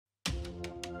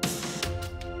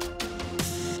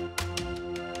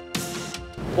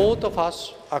Both of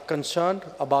us are concerned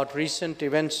about recent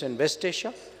events in West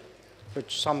Asia,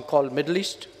 which some call Middle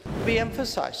East. We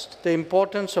emphasized the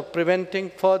importance of preventing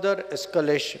further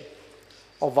escalation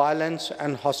of violence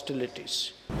and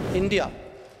hostilities. India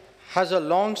has a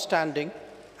long-standing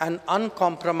and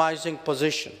uncompromising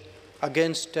position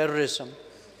against terrorism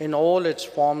in all its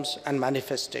forms and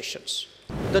manifestations.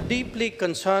 The deeply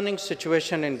concerning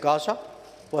situation in Gaza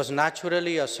was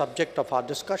naturally a subject of our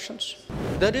discussions.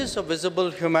 There is a visible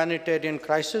humanitarian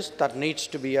crisis that needs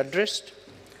to be addressed,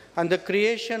 and the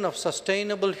creation of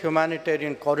sustainable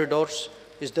humanitarian corridors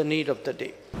is the need of the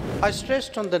day. I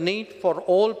stressed on the need for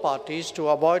all parties to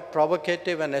avoid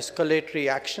provocative and escalatory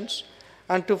actions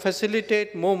and to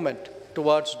facilitate movement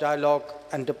towards dialogue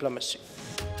and diplomacy.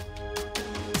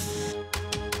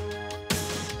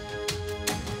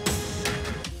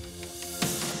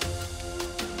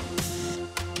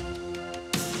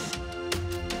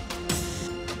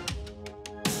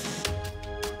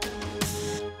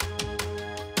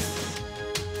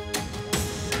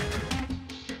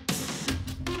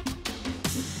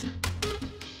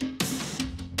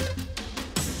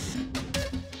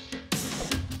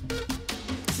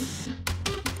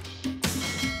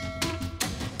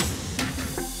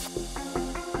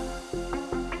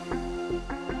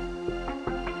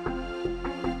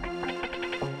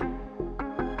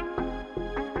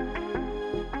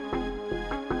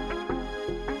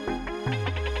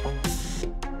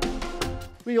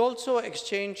 We also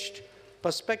exchanged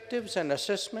perspectives and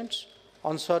assessments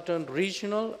on certain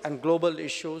regional and global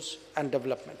issues and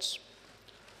developments.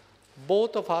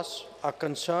 Both of us are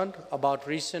concerned about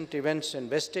recent events in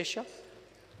West Asia,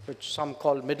 which some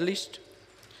call Middle East,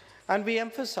 and we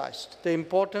emphasized the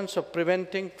importance of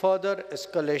preventing further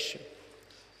escalation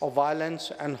of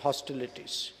violence and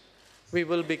hostilities. We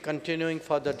will be continuing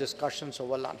further discussions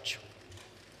over lunch.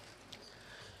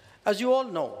 As you all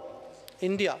know,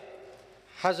 India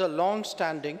has a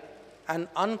long-standing and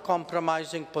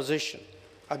uncompromising position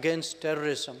against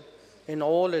terrorism in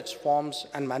all its forms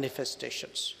and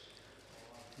manifestations.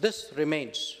 This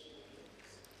remains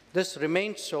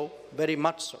so, very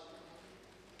much so.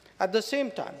 At the same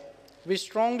time, we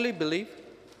strongly believe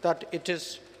that it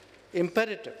is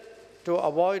imperative to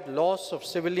avoid loss of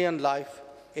civilian life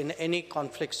in any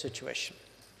conflict situation.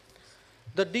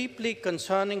 The deeply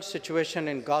concerning situation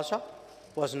in Gaza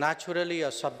was naturally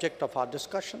a subject of our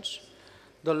discussions.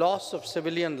 The loss of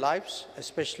civilian lives,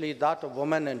 especially that of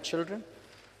women and children,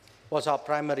 was our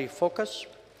primary focus.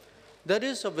 There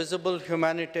is a visible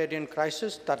humanitarian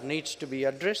crisis that needs to be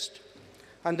addressed,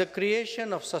 and the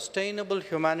creation of sustainable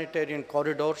humanitarian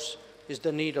corridors is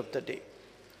the need of the day.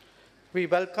 We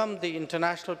welcome the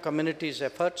international community's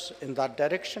efforts in that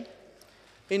direction.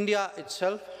 India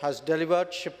itself has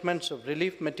delivered shipments of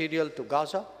relief material to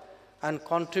Gaza and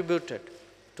contributed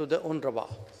to the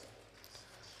UNRWA.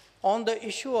 On the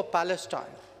issue of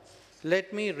Palestine,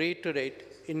 let me reiterate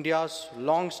India's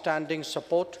long-standing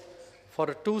support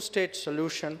for a two-state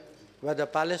solution where the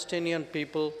Palestinian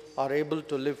people are able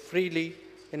to live freely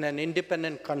in an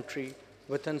independent country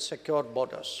within secure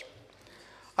borders.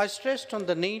 I stressed on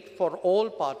the need for all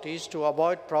parties to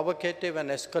avoid provocative and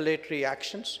escalatory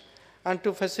actions and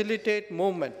to facilitate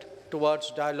movement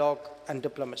towards dialogue and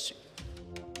diplomacy.